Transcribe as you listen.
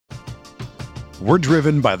We're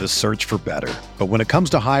driven by the search for better. But when it comes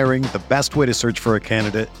to hiring, the best way to search for a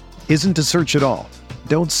candidate isn't to search at all.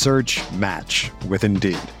 Don't search, match with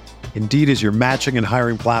Indeed. Indeed is your matching and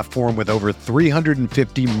hiring platform with over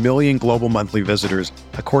 350 million global monthly visitors,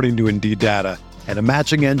 according to Indeed data, and a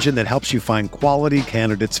matching engine that helps you find quality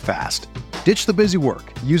candidates fast. Ditch the busy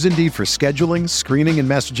work. Use Indeed for scheduling, screening, and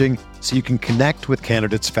messaging so you can connect with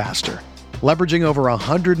candidates faster. Leveraging over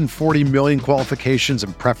 140 million qualifications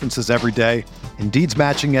and preferences every day, Indeed's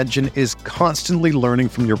matching engine is constantly learning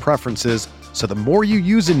from your preferences, so the more you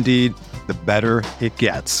use Indeed, the better it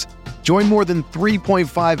gets. Join more than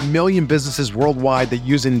 3.5 million businesses worldwide that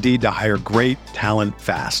use Indeed to hire great talent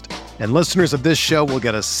fast. And listeners of this show will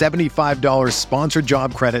get a $75 sponsored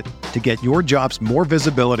job credit to get your jobs more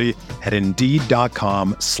visibility at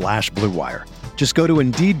Indeed.com/Blue Wire. Just go to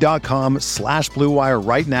Indeed.com/Blue Wire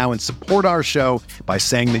right now and support our show by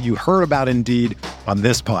saying that you heard about Indeed on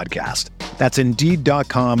this podcast. That's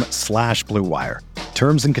Indeed.com/Blue Wire.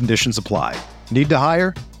 Terms and conditions apply. Need to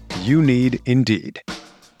hire? You need Indeed.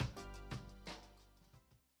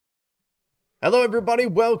 Hello, everybody.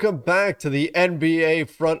 Welcome back to the NBA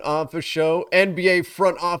Front Office Show. NBA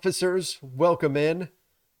Front Officers, welcome in.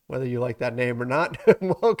 Whether you like that name or not,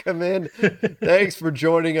 welcome in. Thanks for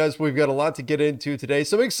joining us. We've got a lot to get into today.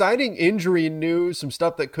 Some exciting injury news, some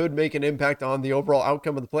stuff that could make an impact on the overall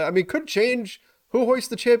outcome of the play. I mean, could change who hoists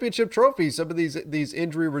the championship trophy. Some of these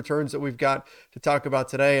injury returns that we've got to talk about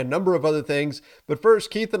today, a number of other things. But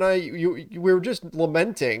first, Keith and I, we were just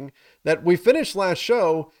lamenting that we finished last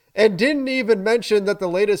show and didn't even mention that the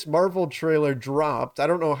latest Marvel trailer dropped. I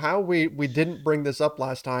don't know how we didn't bring this up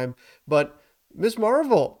last time, but Ms.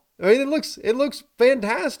 Marvel, I mean, it looks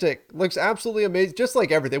fantastic. Looks absolutely amazing. Just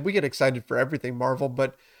like everything. We get excited for everything Marvel,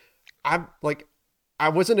 but I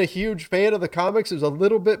wasn't a huge fan of the comics. It was a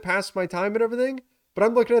little bit past my time and everything, but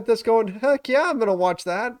I'm looking at this going, heck yeah, I'm going to watch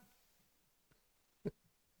that.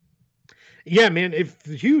 Yeah, man, it's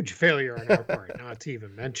a huge failure on our part not to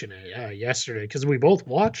even mention it yesterday because we both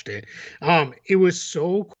watched it. It was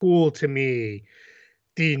so cool to me,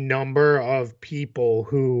 the number of people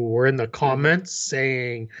who were in the comments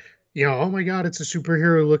saying, you know, oh my God, it's a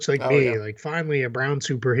superhero who looks like me. Yeah. Like, finally, a brown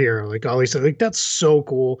superhero. Like, all these, like, that's so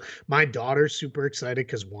cool. My daughter's super excited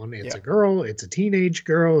because, one, it's a girl, it's a teenage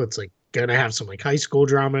girl. It's like gonna have some like high school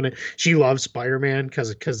drama in it. She loves Spider-Man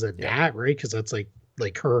because of that, right? Because that's like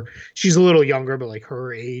her, she's a little younger, but like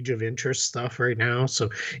her age of interest stuff right now. So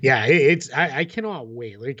yeah, I cannot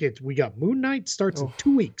wait. Like, we got Moon Knight starts in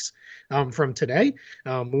 2 weeks from today.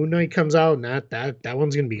 Moon Knight comes out, and that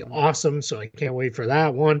one's gonna be awesome. So I can't wait for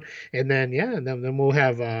that one. And then then we'll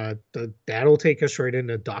have that'll take us right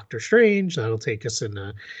into Doctor Strange. That'll take us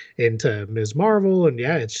into Ms. Marvel, and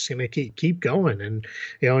yeah, it's just gonna keep going. And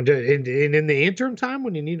you know, and in the interim time,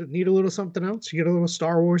 when you need a little something else, you get a little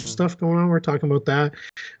Star Wars stuff going on. We're talking about that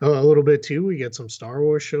a little bit too. We get some Star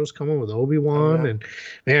Wars shows coming with Obi-Wan, and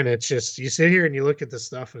man, it's just, you sit here and you look at the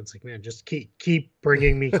stuff and it's like, man, just keep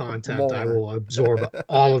bringing me content. I will absorb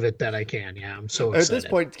all of it that I can. Yeah, I'm so excited. At this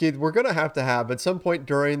point, Keith, we're gonna have to have, at some point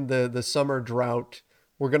during the summer drought,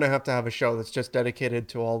 we're gonna have to have a show that's just dedicated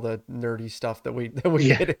to all the nerdy stuff that we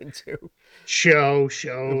get into. Shows,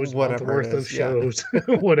 whatever worth of shows,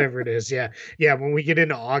 whatever it is. Yeah. When we get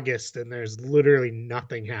into August and there's literally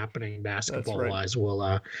nothing happening basketball wise,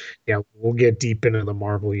 we'll get deep into the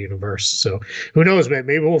Marvel universe. So who knows, man?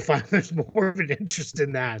 Maybe we'll find there's more of an interest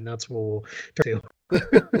in that, and that's what we'll try to.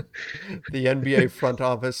 The NBA Front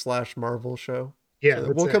Office / Marvel show. Yeah,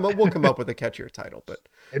 so we'll come up with a catchier title, but.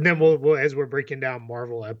 And then we'll as we're breaking down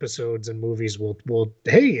Marvel episodes and movies, we'll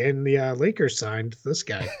hey, and the Lakers signed this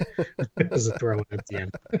guy as a throw in at the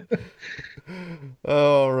end.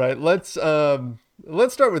 All right, let's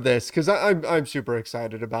start with this because I'm super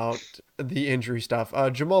excited about the injury stuff.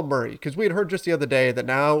 Jamal Murray, because we had heard just the other day that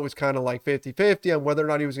now it was kind of like 50-50 on whether or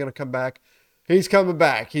not he was going to come back. He's coming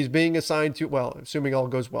back. He's being assigned to, well, assuming all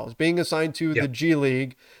goes well, he's being assigned to the G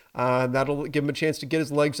League. That'll give him a chance to get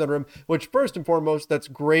his legs under him, which first and foremost, that's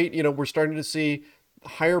great. You know, we're starting to see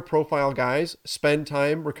higher profile guys spend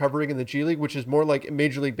time recovering in the G League, which is more like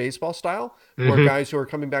Major League Baseball style, where guys who are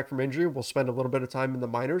coming back from injury will spend a little bit of time in the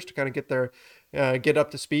minors to kind of get up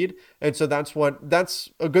to speed. And so that's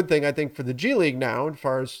a good thing, I think, for the G League now, as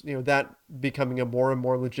far as, you know, that becoming a more and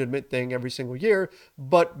more legitimate thing every single year.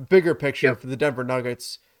 But bigger picture for the Denver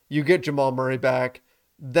Nuggets, you get Jamal Murray back.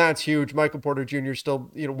 That's huge. Michael Porter Jr. still,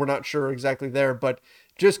 you know, we're not sure exactly there, but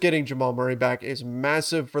just getting Jamal Murray back is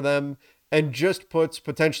massive for them and just puts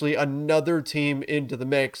potentially another team into the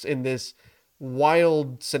mix in this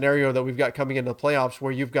wild scenario that we've got coming into the playoffs,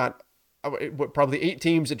 where you've got probably 8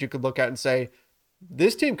 teams that you could look at and say,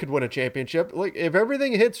 this team could win a championship. Like if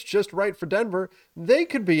everything hits just right for Denver, they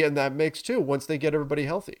could be in that mix too once they get everybody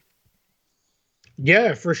healthy.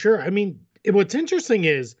 Yeah, for sure. I mean, what's interesting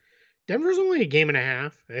is Denver's only a game and a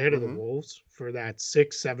half ahead of the Mm-hmm. Wolves for that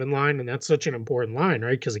 6-7 line, and that's such an important line,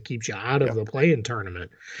 right? Because it keeps you out of Yep. the play-in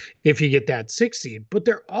tournament if you get that 6 seed. But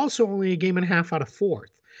they're also only a game and a half out of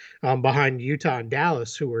fourth, behind Utah and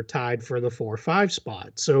Dallas, who are tied for the 4-5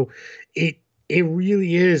 spot. So it it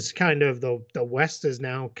really is kind of the West has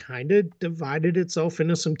now kind of divided itself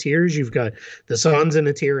into some tiers. You've got the Suns in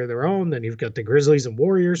a tier of their own, then you've got the Grizzlies and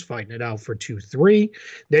Warriors fighting it out for 2-3.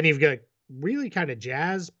 Then you've got really kind of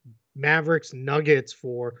Jazz, Mavericks, Nuggets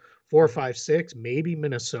for 4, 5, 6. Maybe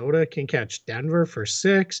Minnesota can catch Denver for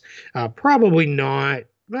 6. Probably not.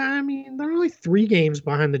 I mean, they're only 3 games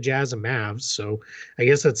behind the Jazz and Mavs, so I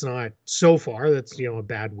guess that's not so far. That's a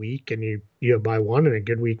bad week, and you buy one and a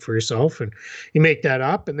good week for yourself, and you make that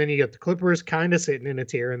up. And then you got the Clippers kind of sitting in a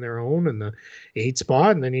tier in their own in the 8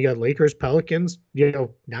 spot, and then you got Lakers, Pelicans,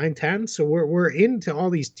 9, 10. So we're into all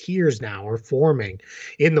these tiers now are forming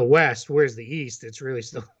in the West. Whereas the East, it's really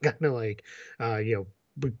still kind of like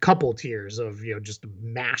couple tiers of just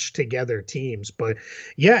mashed together teams. But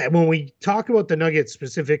yeah, when we talk about the Nuggets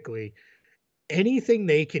specifically, anything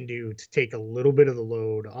they can do to take a little bit of the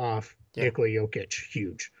load off Nikola Jokic,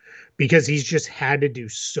 huge, because he's just had to do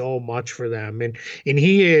so much for them, and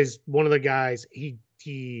he is one of the guys.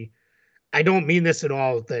 He I don't mean this at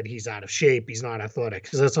all that he's out of shape. He's not athletic,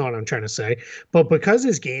 because that's not what I'm trying to say. But because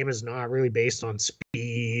his game is not really based on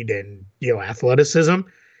speed and athleticism,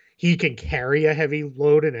 he can carry a heavy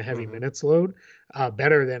load and a heavy minutes load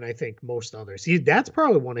better than I think most others. That's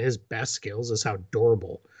probably one of his best skills is how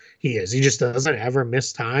durable he is. He just doesn't ever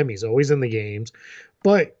miss time. He's always in the games.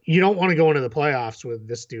 But you don't want to go into the playoffs with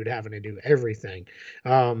this dude having to do everything.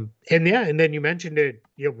 And then you mentioned it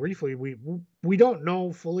briefly. We don't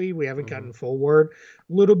know fully. We haven't gotten full word.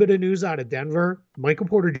 A little bit of news out of Denver. Michael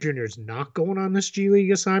Porter Jr. is not going on this G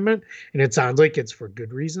League assignment, and it sounds like it's for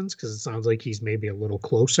good reasons, because it sounds like he's maybe a little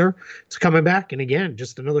closer to coming back. And again,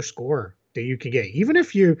 just another scorer that you can get. Even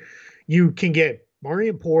if you can get Murray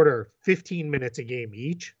and Porter 15 minutes a game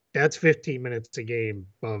each, that's 15 minutes a game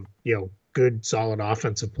of good, solid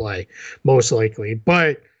offensive play, most likely.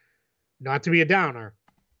 But not to be a downer,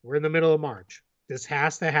 we're in the middle of March. This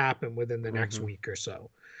has to happen within the next week or so,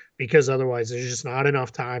 because otherwise there's just not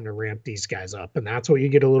enough time to ramp these guys up. And that's what you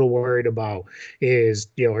get a little worried about is,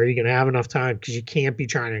 are you going to have enough time? Because you can't be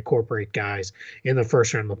trying to incorporate guys in the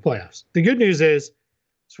first round of the playoffs. The good news is,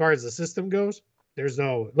 as far as the system goes, there's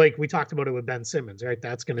no, like we talked about it with Ben Simmons, right?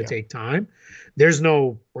 That's going to take time. There's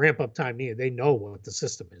no ramp up time needed. They know what the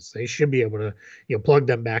system is. They should be able to plug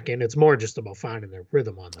them back in. It's more just about finding their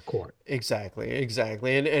rhythm on the court. Exactly.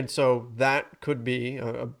 And so that could be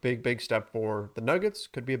a big step for the Nuggets.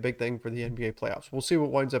 Could be a big thing for the NBA playoffs. We'll see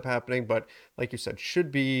what winds up happening, but like you said,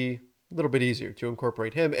 should be a little bit easier to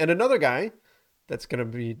incorporate him. And another guy that's going to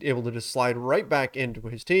be able to just slide right back into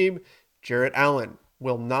his team, Jarrett Allen,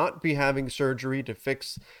 will not be having surgery to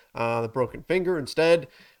fix the broken finger. Instead,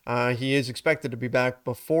 he is expected to be back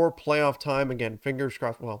before playoff time. Again, fingers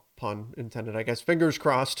crossed. Well, pun intended, I guess. Fingers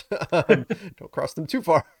crossed. Don't cross them too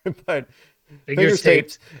far. But fingers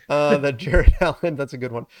taped that Jarrett Allen, that's a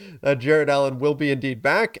good one. Jarrett Allen will be indeed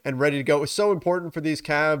back and ready to go. It's so important for these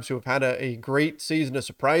Cavs who have had a great season, a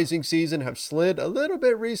surprising season, have slid a little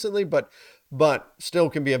bit recently, but still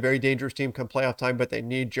can be a very dangerous team come playoff time, but they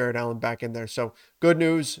need Jarrett Allen back in there. So good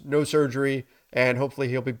news, no surgery, and hopefully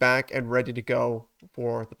he'll be back and ready to go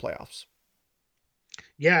for the playoffs.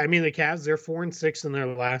 Yeah, I mean, the Cavs, they're 4-6 in their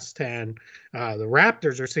last 10. The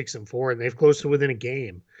Raptors are 6-4, and they've closed to within a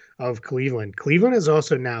game of Cleveland. Cleveland is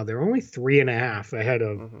also now, they're only 3.5 ahead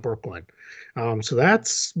of Brooklyn. So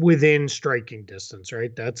that's within striking distance,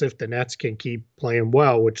 right? That's if the Nets can keep playing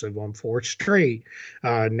well, which they've won 4 straight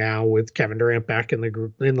now with Kevin Durant back in the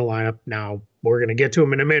lineup. Now, we're going to get to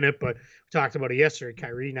him in a minute, but we talked about it yesterday.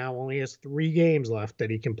 Kyrie now only has 3 games left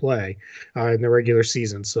that he can play in the regular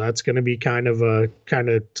season. So that's going to be kind of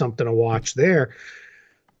something to watch there.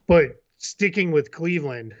 But sticking with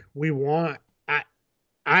Cleveland, I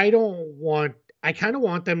kind of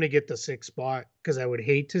want them to get the 6th spot, because I would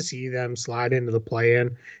hate to see them slide into the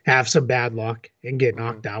play-in, have some bad luck, and get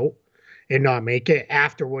knocked out and not make it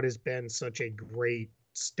after what has been such a great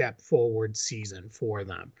step forward season for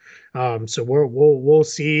them. So we'll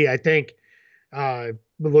see. I think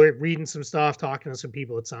reading some stuff, talking to some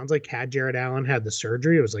people, it sounds like had Jarrett Allen had the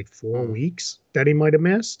surgery, it was like 4 weeks that he might have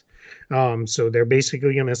missed. So they're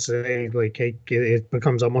basically going to say, like, hey, it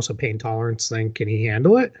becomes almost a pain tolerance thing. Can he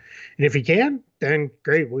handle it? And if he can, then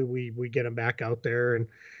great. We get him back out there,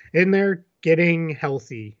 and getting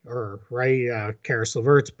healthy, or right, Karis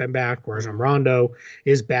LeVert's been back, Rajon Rondo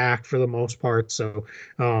is back for the most part. So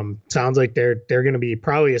sounds like they're going to be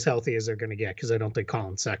probably as healthy as they're going to get, because I don't think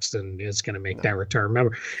Colin Sexton is going to make that return.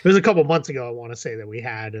 Remember, it was a couple months ago, I want to say, that we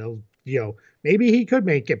had maybe he could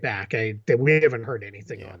make it back. That we haven't heard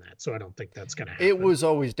anything on that, so I don't think that's going to happen. It was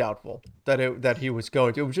always doubtful that he was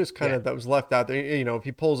going to. It was just kind of that was left out there. If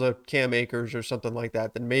he pulls a Cam Akers or something like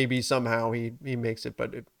that, then maybe somehow he makes it,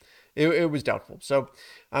 but it was doubtful. So,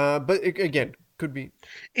 but again, could be.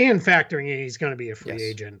 And factoring in he's going to be a free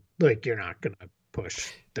agent, like, you're not going to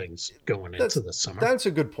push things going into the summer. That's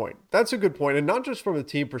a good point. And not just from a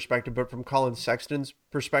team perspective, but from Colin Sexton's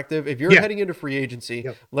perspective. If you're heading into free agency,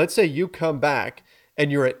 let's say you come back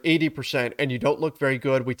and you're at 80% and you don't look very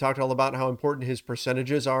good. We talked all about how important his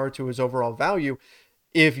percentages are to his overall value.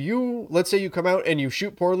 If let's say you come out and you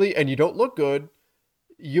shoot poorly and you don't look good,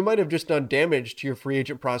 you might have just done damage to your free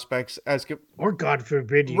agent prospects, or God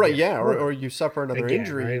forbid you or you suffer another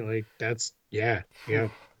injury. Right? Like that's yeah.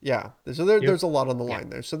 So there's a lot on the line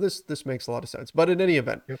there. So this makes a lot of sense. But in any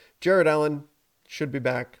event, Jared Allen should be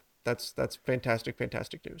back. That's fantastic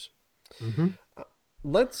news. Mm-hmm.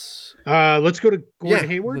 Let's go to Gordon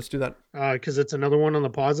Hayward. Let's do that, because it's another one on the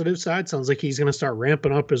positive side. Sounds like he's going to start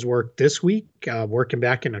ramping up his work this week, working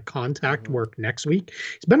back into contact work next week.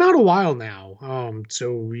 He's been out a while now.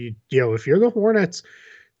 So if you're the Hornets,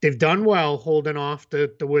 they've done well holding off the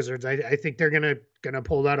Wizards. I think they're gonna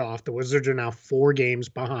pull that off. The Wizards are now 4 games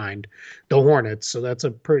behind the Hornets, so that's a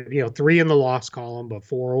pretty 3 in the loss column, but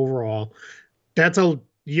 4 overall. That's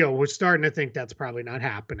we're starting to think that's probably not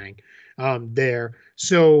happening there.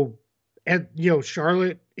 So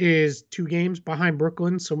Charlotte is 2 games behind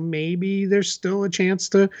Brooklyn, so maybe there's still a chance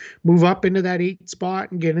to move up into that 8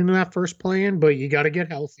 spot and get into that first play-in, but you got to get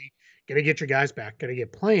healthy. Got to get your guys back. Got to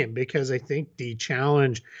get playing, because I think the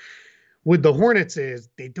challenge with the Hornets is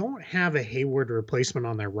they don't have a Hayward replacement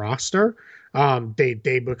on their roster.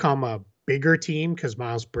 They become a bigger team because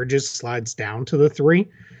Miles Bridges slides down to the 3,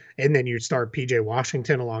 and then you start PJ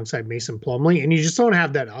Washington alongside Mason Plumlee, and you just don't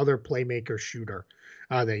have that other playmaker shooter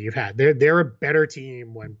that you've had. They're a better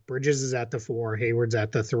team when Bridges is at the 4, Hayward's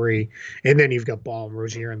at the 3, and then you've got Ball and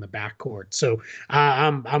Rozier in the backcourt. So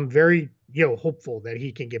I'm very hopeful that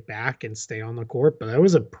he can get back and stay on the court. But that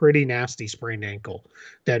was a pretty nasty sprained ankle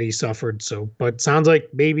that he suffered. So, but sounds like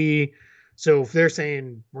maybe. So if they're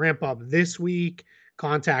saying ramp up this week,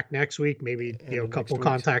 contact next week, maybe a couple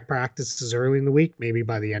contact practices early in the week, maybe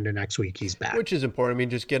by the end of next week he's back, which is important. I mean,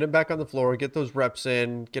 just get him back on the floor, get those reps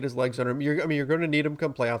in, get his legs under him. You're going to need him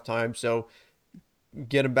come playoff time, so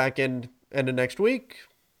get him back in end of next week.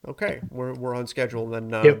 Okay, we're on schedule,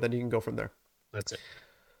 and then then you can go from there. That's it.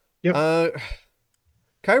 Yep.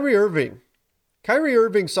 Kyrie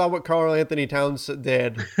Irving saw what Karl Anthony Towns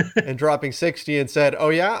did and dropping 60 and said, "Oh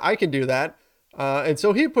yeah, I can do that." And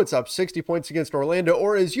so he puts up 60 points against Orlando,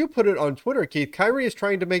 or as you put it on Twitter, Keith, Kyrie is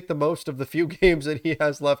trying to make the most of the few games that he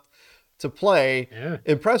has left to play. Yeah.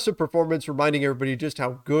 Impressive performance, reminding everybody just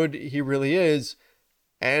how good he really is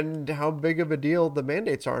and how big of a deal the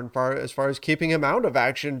mandates are as far as keeping him out of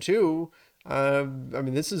action too. I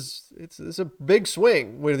mean, it's a big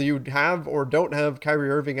swing whether you have or don't have Kyrie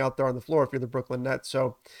Irving out there on the floor if you're the Brooklyn Nets.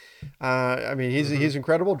 So, I mean, he's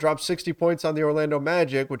incredible. Dropped 60 points on the Orlando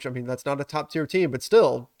Magic, which, I mean, that's not a top tier team, but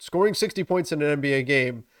still scoring 60 points in an NBA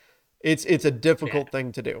game, it's a difficult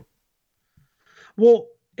thing to do. Well,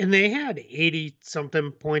 and they had 80 something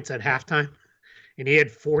points at halftime, and he had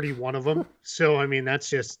 41 of them. So, I mean, that's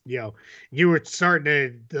just, you were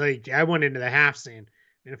starting to, I went into the half saying,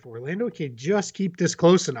 and if Orlando can just keep this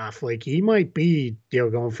close enough, like, he might be,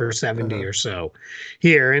 going for 70 or so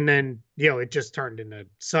here. And then, it just turned into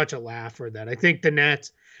such a laugher that I think the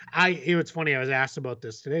Nets, it's funny, I was asked about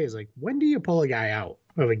this today, is like, when do you pull a guy out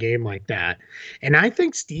of a game like that? And I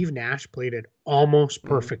think Steve Nash played it almost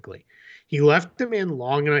perfectly. He left him in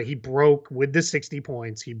long enough. He broke with the 60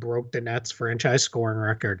 points. He broke the Nets franchise scoring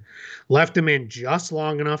record, left him in just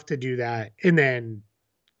long enough to do that. And then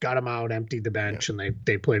got him out, emptied the bench, and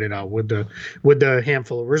they played it out with the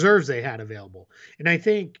handful of reserves they had available. And I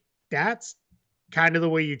think that's kind of the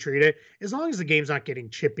way you treat it, as long as the game's not getting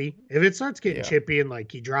chippy. If it starts getting chippy and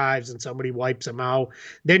like he drives and somebody wipes him out,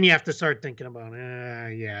 then you have to start thinking about,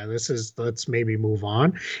 let's maybe move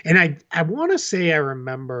on. And I want to say I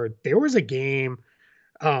remember there was a game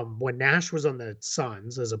when Nash was on the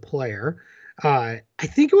Suns as a player. I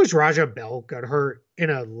think it was Raja Bell got hurt in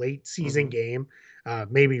a late season game.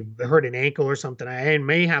 Maybe hurt an ankle or something. I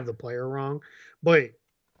may have the player wrong, but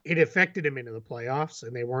it affected him into the playoffs,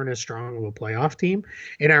 and they weren't as strong of a playoff team.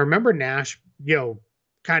 And I remember Nash,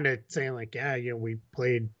 kind of saying like, we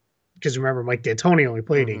played because remember, Mike D'Antoni only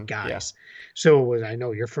played 8 guys. Yeah. So it was, I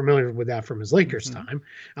know you're familiar with that from his Lakers time.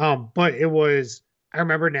 But it was, I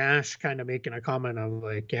remember Nash kind of making a comment of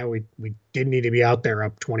like, yeah, we didn't need to be out there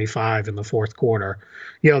up 25 in the fourth quarter.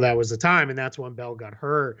 That was the time. And that's when Bell got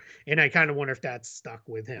hurt. And I kind of wonder if that's stuck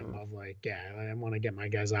with him of like, yeah, I want to get my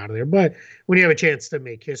guys out of there. But when you have a chance to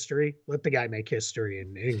make history, let the guy make history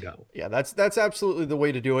and go. Yeah, that's absolutely the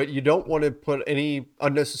way to do it. You don't want to put any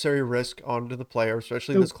unnecessary risk onto the player,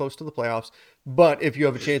 especially this close to the playoffs. But if you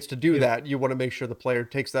have a chance to do that, you want to make sure the player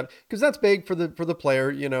takes that, because that's big for the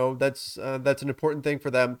player. That's an important thing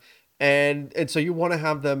for them, and so you want to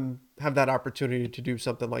have them have that opportunity to do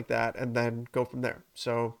something like that, and then go from there.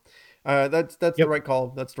 So that's the right call.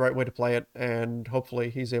 That's the right way to play it, and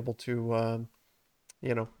hopefully he's able to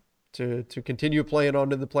to continue playing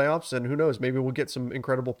on to the playoffs, and who knows, maybe we'll get some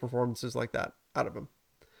incredible performances like that out of him.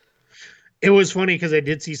 It was funny because I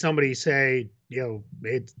did see somebody say,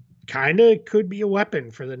 it kind of could be a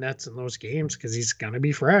weapon for the Nets in those games because he's going to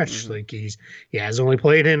be fresh. Like he has only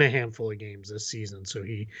played in a handful of games this season. So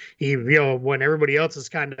he when everybody else is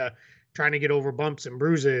kind of trying to get over bumps and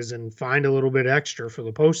bruises and find a little bit extra for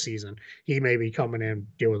the postseason, he may be coming in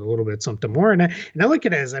with a little bit something more. And I look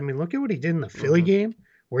at it as, look at what he did in the Philly game,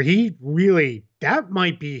 where he really, that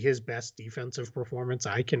might be his best defensive performance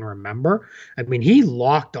I can remember. He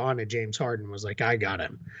locked on to James Harden, was like, I got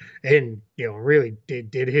him. And, really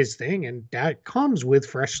did his thing. And that comes with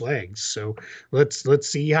fresh legs. So let's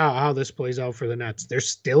see how this plays out for the Nets. They're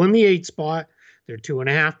still in the 8th spot. They're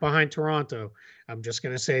 2.5 behind Toronto. I'm just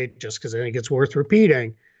going to say, just because I think it's worth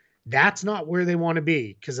repeating, that's not where they want to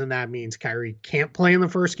be, because then that means Kyrie can't play in the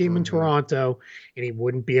first game in Toronto, and he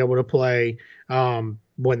wouldn't be able to play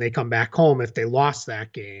when they come back home if they lost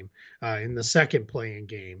that game in the second playing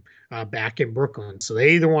game back in Brooklyn. So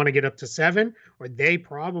they either want to get up to 7, or they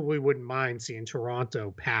probably wouldn't mind seeing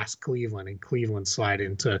Toronto pass Cleveland and Cleveland slide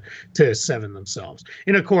into 7 themselves.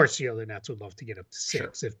 And of course, the Nets would love to get up to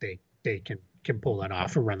 6 if they can pull that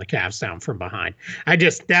off and run the Cavs down from behind.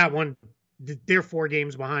 That one, they're 4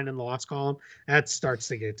 games behind in the loss column. That starts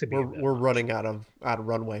to get to be. We're running out of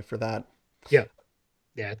runway for that.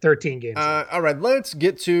 Yeah, 13 games. All right, let's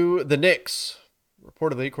get to the Knicks.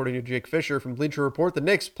 Reportedly, according to Jake Fisher from Bleacher Report, the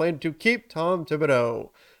Knicks plan to keep Tom Thibodeau.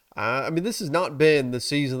 This has not been the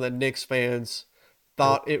season that Knicks fans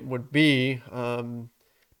thought it would be. To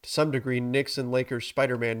some degree, Knicks and Lakers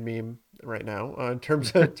Spider-Man meme right now in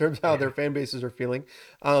terms of how their fan bases are feeling.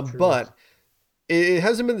 But it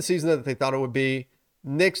hasn't been the season that they thought it would be.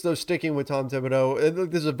 Knicks, though, sticking with Tom Thibodeau.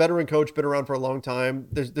 This is a veteran coach, been around for a long time.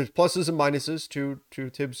 There's pluses and minuses to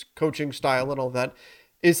Thibs' coaching style and all that.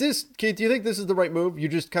 Is this, Keith, do you think this is the right move? You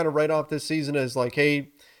just kind of write off this season as like, hey,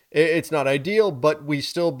 it's not ideal, but we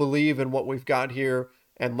still believe in what we've got here,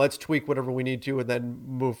 and let's tweak whatever we need to and then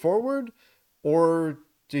move forward? Or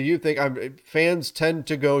do you think fans tend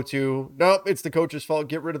to go to, nope, it's the coach's fault,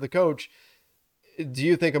 get rid of the coach? Do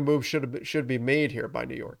you think a move should be made here by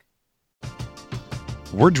New York?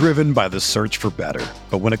 We're driven by the search for better.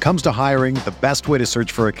 But when it comes to hiring, the best way to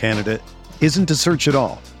search for a candidate isn't to search at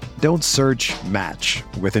all. Don't search, match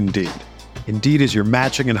with Indeed. Indeed is your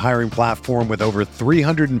matching and hiring platform with over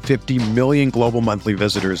 350 million global monthly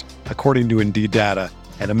visitors, according to Indeed data,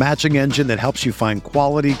 and a matching engine that helps you find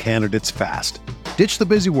quality candidates fast. Ditch the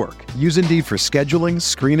busy work. Use Indeed for scheduling,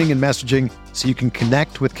 screening, and messaging so you can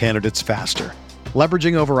connect with candidates faster.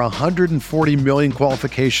 Leveraging over 140 million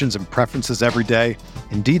qualifications and preferences every day,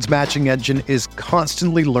 Indeed's matching engine is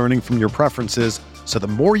constantly learning from your preferences, so the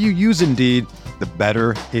more you use Indeed, the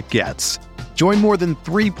better it gets. Join more than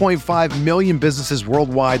 3.5 million businesses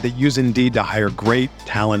worldwide that use Indeed to hire great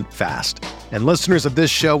talent fast. And listeners of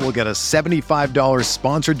this show will get a $75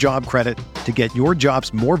 sponsored job credit to get your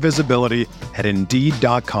jobs more visibility at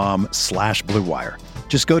Indeed.com/Blue Wire.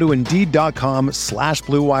 Just go to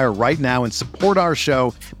Indeed.com/Blue Wire right now and support our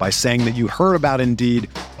show by saying that you heard about Indeed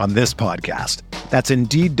on this podcast. That's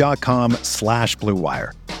Indeed.com/Blue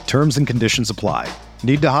Wire. Terms and conditions apply.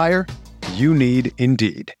 Need to hire? You need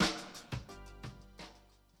Indeed.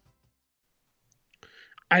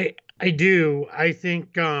 I do. I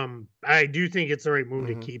think I do think it's the right move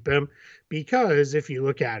to keep him, because if you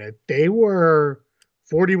look at it, they were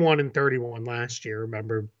 41-31 last year.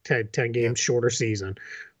 Remember, 10 games shorter season,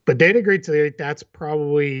 but they had a great, that's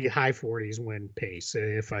probably high 40s win pace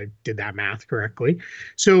if I did that math correctly.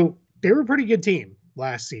 So they were a pretty good team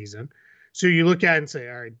last season. So you look at it and say,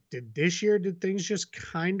 all right, did things just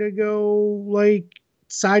kind of go like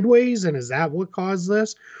sideways, and is that what caused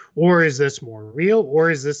this, or is this more real,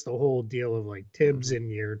 or is this the whole deal of like Tibbs in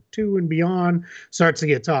year 2 and beyond starts to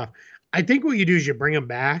get tough? I think what you do is you bring him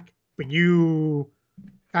back, but you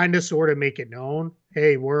kind of sort of make it known,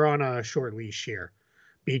 hey, we're on a short leash here,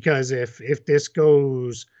 because if this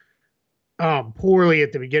goes poorly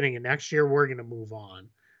at the beginning of next year, we're going to move on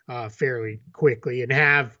fairly quickly and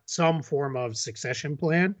have some form of succession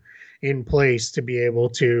plan in place to be able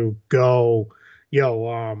to go,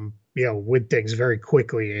 with things very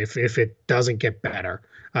quickly if it doesn't get better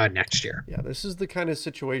next year. Yeah, this is the kind of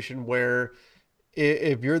situation where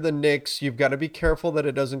if you're the Knicks, you've got to be careful that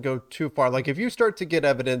it doesn't go too far. Like if you start to get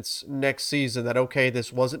evidence next season that, okay,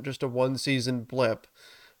 this wasn't just a one season blip,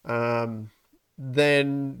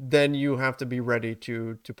 then you have to be ready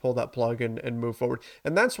to pull that plug and move forward.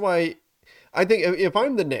 And that's why I think if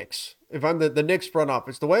I'm the Knicks, if I'm the Knicks front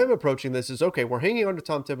office, the way I'm approaching this is, okay, we're hanging on to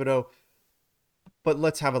Tom Thibodeau, but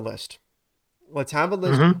let's have a list. Let's have a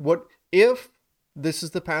list. Mm-hmm. What if this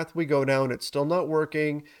is the path we go down, it's still not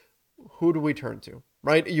working, who do we turn to?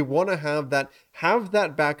 Right? You want to have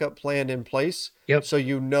that backup plan in place. Yep. So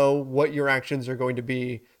you know what your actions are going to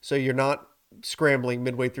be, so you're not scrambling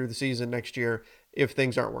midway through the season next year if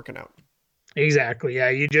things aren't working out. Exactly. Yeah.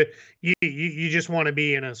 You just want to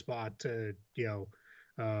be in a spot to,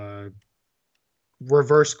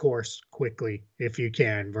 reverse course quickly if you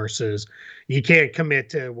can, versus you can't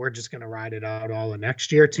commit to, we're just going to ride it out all of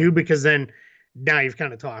next year too, because then now you've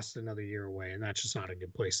kind of tossed another year away, and that's just not a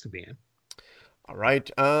good place to be in. All right.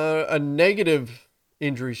 A negative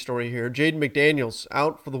injury story here. Jaden McDaniels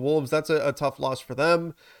out for the Wolves. That's a tough loss for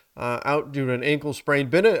them. Out due to an ankle sprain.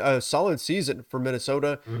 Been a solid season for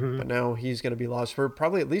Minnesota, but now he's going to be lost for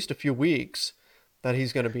probably at least a few weeks that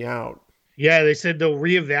he's going to be out. Yeah, they said they'll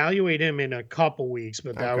reevaluate him in a couple weeks,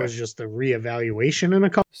 but that was just the reevaluation in a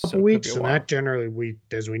couple weeks. And that generally,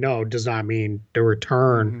 as we know, does not mean the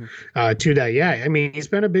return to that. Yeah, I mean, he's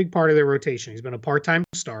been a big part of their rotation. He's been a part-time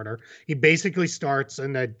starter. He basically starts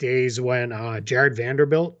in the days when Jared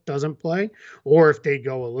Vanderbilt doesn't play, or if they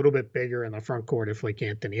go a little bit bigger in the front court, if like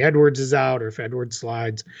Anthony Edwards is out, or if Edwards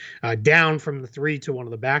slides down from the 3 to one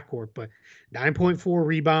of the backcourt. But 9.4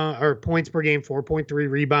 rebound or points per game, 4.3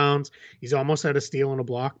 rebounds. He's almost at a steal and a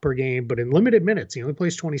block per game, but in limited minutes, he only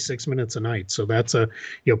plays 26 minutes a night. So that's a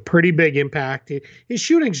pretty big impact. His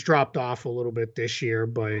shooting's dropped off a little bit this year,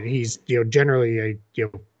 but he's generally a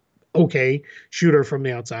okay shooter from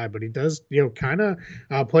the outside. But he does kind of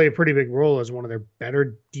play a pretty big role as one of their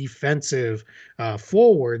better defensive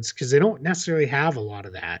forwards, because they don't necessarily have a lot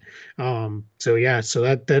of that. So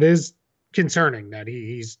that is concerning that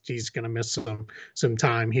he's going to miss some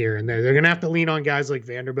time here and there. They're going to have to lean on guys like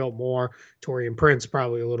Vanderbilt more, Taurean Prince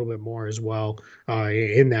probably a little bit more as well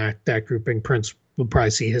in that grouping. Prince will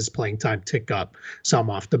probably see his playing time tick up some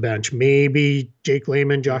off the bench. Maybe Jake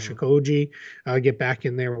Layman, Josh Okogie get back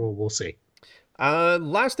in there. We'll see.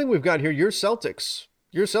 Last thing we've got here, your Celtics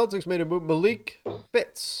made a move. Malik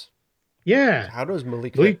Fitz. Yeah. How does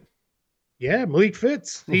Malik fit? Yeah, Malik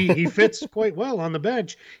fits. He fits quite well on the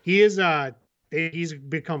bench. He is he's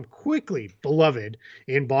become quickly beloved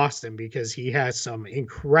in Boston because he has some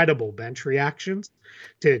incredible bench reactions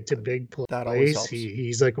to big plays. That always helps.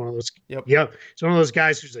 He's like one of those. Yep. He's one of those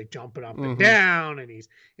guys who's like jumping up and down, and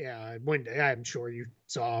when I'm sure you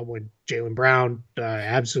saw when Jaylen Brown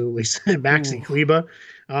absolutely sent Maxi Kleber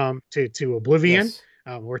to oblivion. Yes.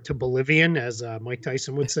 Or to Bolivian, as Mike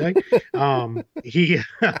Tyson would say. He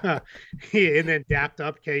and then dapped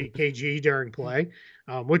up KG during play,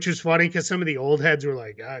 which was funny because some of the old heads were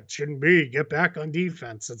like, it shouldn't be. Get back on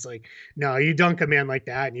defense. It's like, no, you dunk a man like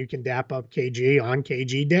that and you can dap up KG on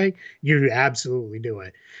KG day. You absolutely do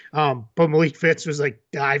it. But Malik Fitz was like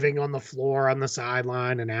diving on the floor on the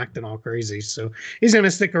sideline and acting all crazy. So he's going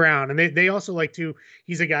to stick around. And they also like to,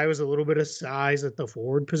 he's a guy who has a little bit of size at the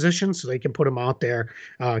forward position, so they can put him out there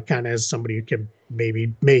kind of as somebody who can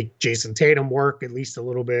maybe make Jason Tatum work at least a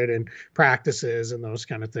little bit in practices and those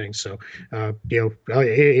kind of things. So,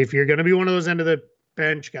 if you're going to be one of those end of the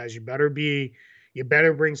bench guys, you better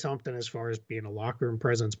bring something as far as being a locker room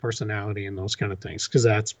presence, personality, and those kind of things, because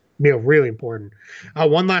that's really important.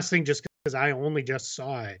 One last thing, just because I only just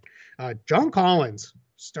saw it, John Collins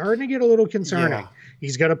starting to get a little concerning. Yeah.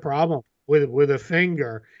 He's got a problem with a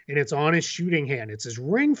finger, and it's on his shooting hand. It's his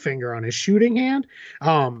ring finger on his shooting hand.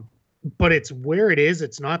 But it's where it is.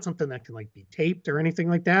 It's not something that can like be taped or anything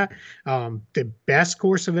like that. The best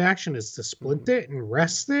course of action is to splint it and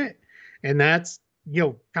rest it. And that's,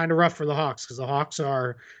 kind of rough for the Hawks, because the Hawks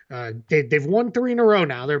are, they've won 3 in a row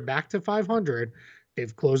now. They're back to 500.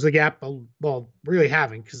 They've closed the gap. Well, really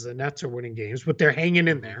haven't, because the Nets are winning games, but they're hanging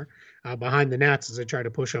in there behind the Nets as they try to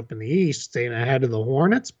push up in the East, staying ahead of the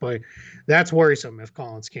Hornets. But that's worrisome if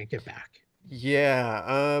Collins can't get back.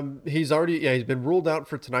 Yeah, he's been ruled out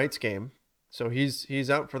for tonight's game, so he's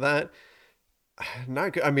out for that.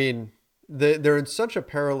 Not good. I mean, they're in such a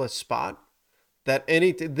perilous spot that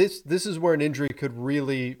this is where an injury could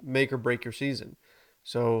really make or break your season.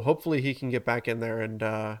 So hopefully he can get back in there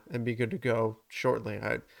and be good to go shortly.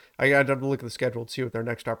 I got to look at the schedule to see what their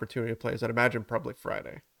next opportunity to play is. I'd imagine probably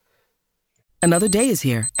Friday. Another day is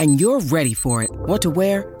here, and you're ready for it. What to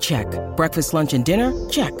wear? Check. Breakfast, lunch, and dinner?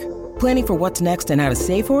 Check. Planning for what's next and how to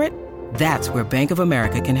save for it? That's where Bank of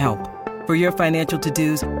America can help. For your financial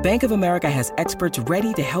to-dos, Bank of America has experts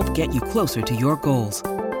ready to help get you closer to your goals.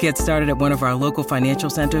 Get started at one of our local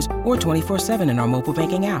financial centers or 24/7 in our mobile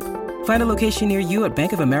banking app. Find a location near you at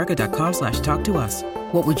bankofamerica.com/talktous.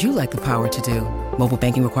 What would you like the power to do? Mobile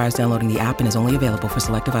banking requires downloading the app and is only available for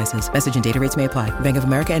select devices. Message and data rates may apply. Bank of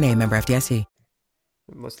America NA, member FDIC.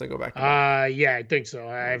 Unless they go back. Yeah, I think so.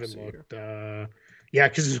 I haven't looked. Yeah,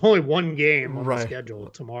 because there's only one game on the schedule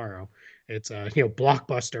tomorrow. It's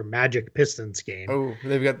blockbuster Magic Pistons game. Oh,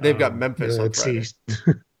 they've got Memphis on Friday.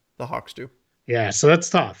 The Hawks do. Yeah, so that's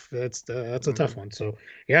tough. That's a tough one. So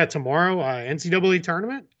yeah, tomorrow NCAA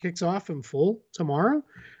tournament kicks off in full tomorrow.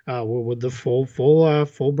 With the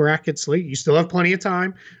full bracket slate. You still have plenty of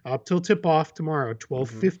time up till tip off tomorrow,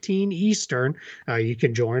 12:15 Eastern. You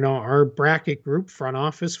can join our bracket group, Front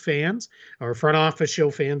Office Fans, or Front Office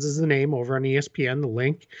Show Fans is the name over on ESPN. The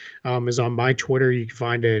link is on my Twitter. You can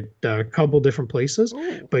find it a couple different places,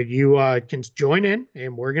 but you can join in,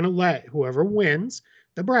 and we're gonna let whoever wins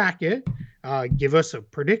the bracket give us a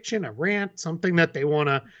prediction, a rant, something that they want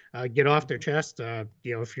to get off their chest.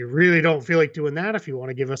 If you really don't feel like doing that, if you want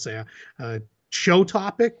to give us a show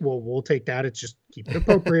topic, we'll take that. It's just keep it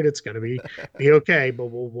appropriate. It's going to be okay, but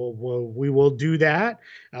we will do that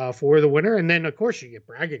for the winner. And then of course you get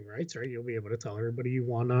bragging rights, right? You'll be able to tell everybody you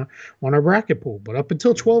won a bracket pool. But up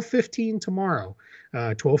until 12:15 tomorrow,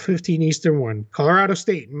 12:15 Eastern, when Colorado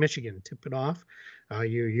State and Michigan tip it off,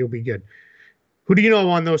 you'll be good. Who do you know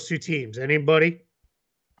on those two teams? Anybody?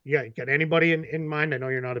 Yeah, you got anybody in mind? I know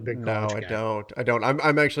you're not a big college guy. No, I don't.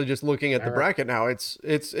 I'm actually just looking at the bracket now. It's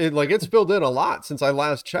filled in a lot since I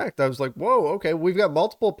last checked. I was like, whoa, okay, we've got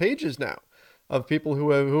multiple pages now of people who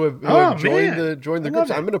have joined the group.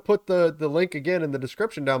 So I'm going to put the link again in the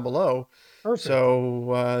description down below. Perfect.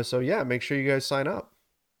 So yeah, make sure you guys sign up.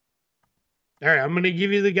 All right, I'm going to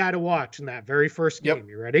give you the guy to watch in that very first game. Yep.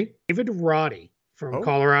 You ready? David Roddy from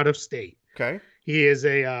Colorado State. Okay. He is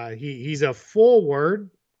he's a forward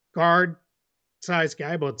guard size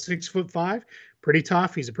guy, about 6'5", pretty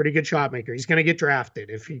tough. He's a pretty good shot maker. He's going to get drafted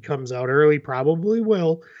if he comes out early, probably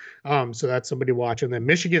will. So that's somebody watching. Then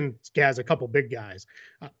Michigan has a couple big guys,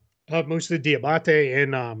 Musa Diabate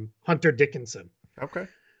and Hunter Dickinson. Okay,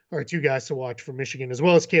 are two guys to watch for Michigan, as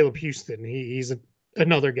well as Caleb Houston. He's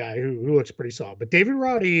another guy who looks pretty solid. But David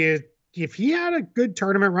Roddy, if he had a good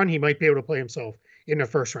tournament run, he might be able to play himself in a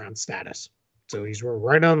first round status. So he's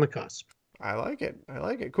right on the cusp. I like it.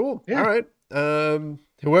 Cool. Yeah. All right.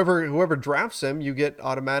 Whoever drafts him, you get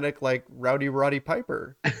automatic like Roddy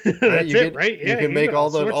Piper. Right? That's it, right? You can make all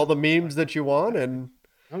the memes that you want, and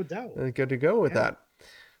no doubt, good to go with that.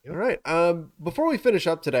 Yep. All right. Before we finish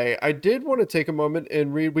up today, I did want to take a moment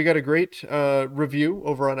and read. We got a great review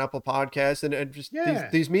over on Apple Podcasts, and just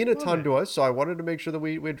these mean a ton to us. So I wanted to make sure that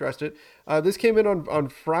we addressed it. This came in on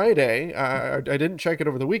Friday. I didn't check it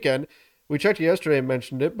over the weekend. We checked it yesterday and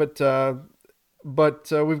mentioned it, but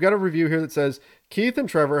we've got a review here that says Keith and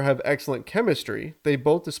Trevor have excellent chemistry. They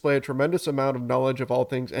both display a tremendous amount of knowledge of all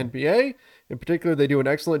things NBA. In particular, they do an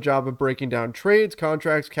excellent job of breaking down trades,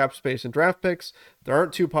 contracts, cap space, and draft picks. There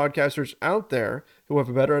aren't two podcasters out there who have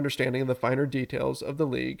a better understanding of the finer details of the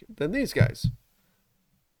league than these guys.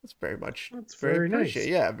 That's very nice.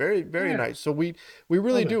 Yeah, very nice. So we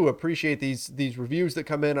really do appreciate these reviews that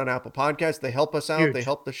come in on Apple Podcasts. They help us out. Huge. They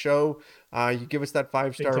help the show. You give us that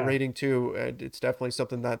 5-star rating too, and it's definitely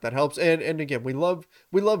something that helps. And again, we love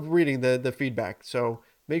reading the feedback. So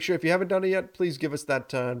make sure if you haven't done it yet, please give us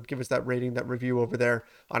that rating, that review over there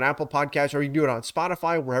on Apple Podcasts, or you can do it on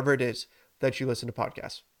Spotify, wherever it is that you listen to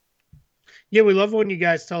podcasts. Yeah, we love when you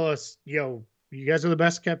guys tell us, you guys are the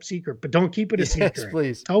best kept secret, but don't keep it a secret. Yes,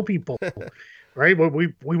 please. Tell people, right? But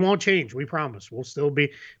we won't change. We promise. We'll still be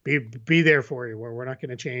there for you. Where we're not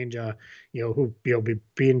going to change.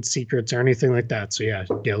 Being secrets or anything like that. So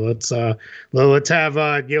let's have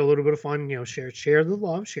a little bit of fun. Share the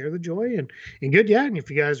love, share the joy, and good. Yeah, and if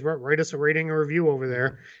you guys write us a rating or review over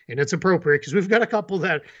there, and it's appropriate because we've got a couple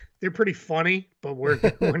that they're pretty funny, but we're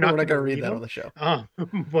not going to read that on the show.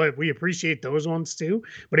 But we appreciate those ones too.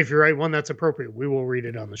 But if you write one that's appropriate, we will read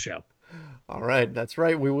it on the show. All right, that's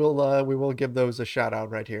right. We will give those a shout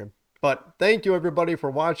out right here But thank you everybody for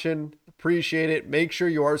watching. Appreciate it. Make sure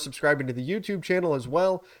you are subscribing to the YouTube channel as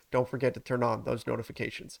well. Don't forget to turn on those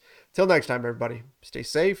notifications. Till next time, everybody, stay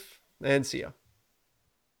safe and see ya.